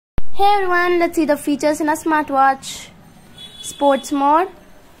Hey everyone, let's see the features in a smartwatch. Sports mode,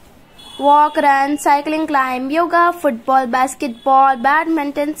 walk, run, cycling, climb, yoga, football, basketball,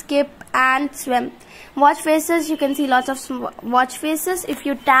 badminton, skip and swim. Watch faces, you can see lots of watch faces. If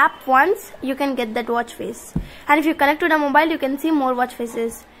you tap once, you can get that watch face. And if you connect to the mobile, you can see more watch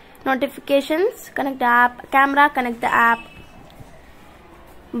faces. Notifications, connect the app. Camera, connect the app.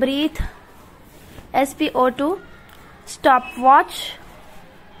 Breathe, SpO2, stopwatch.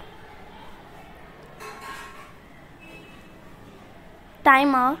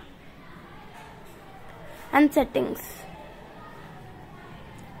 Timer and settings.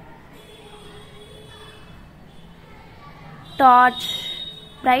 Torch,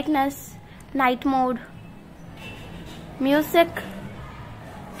 brightness, night mode, music,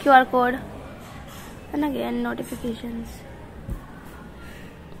 QR code, and again notifications.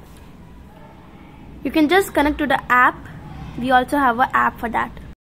 You can just connect to the app. We also have an app for that.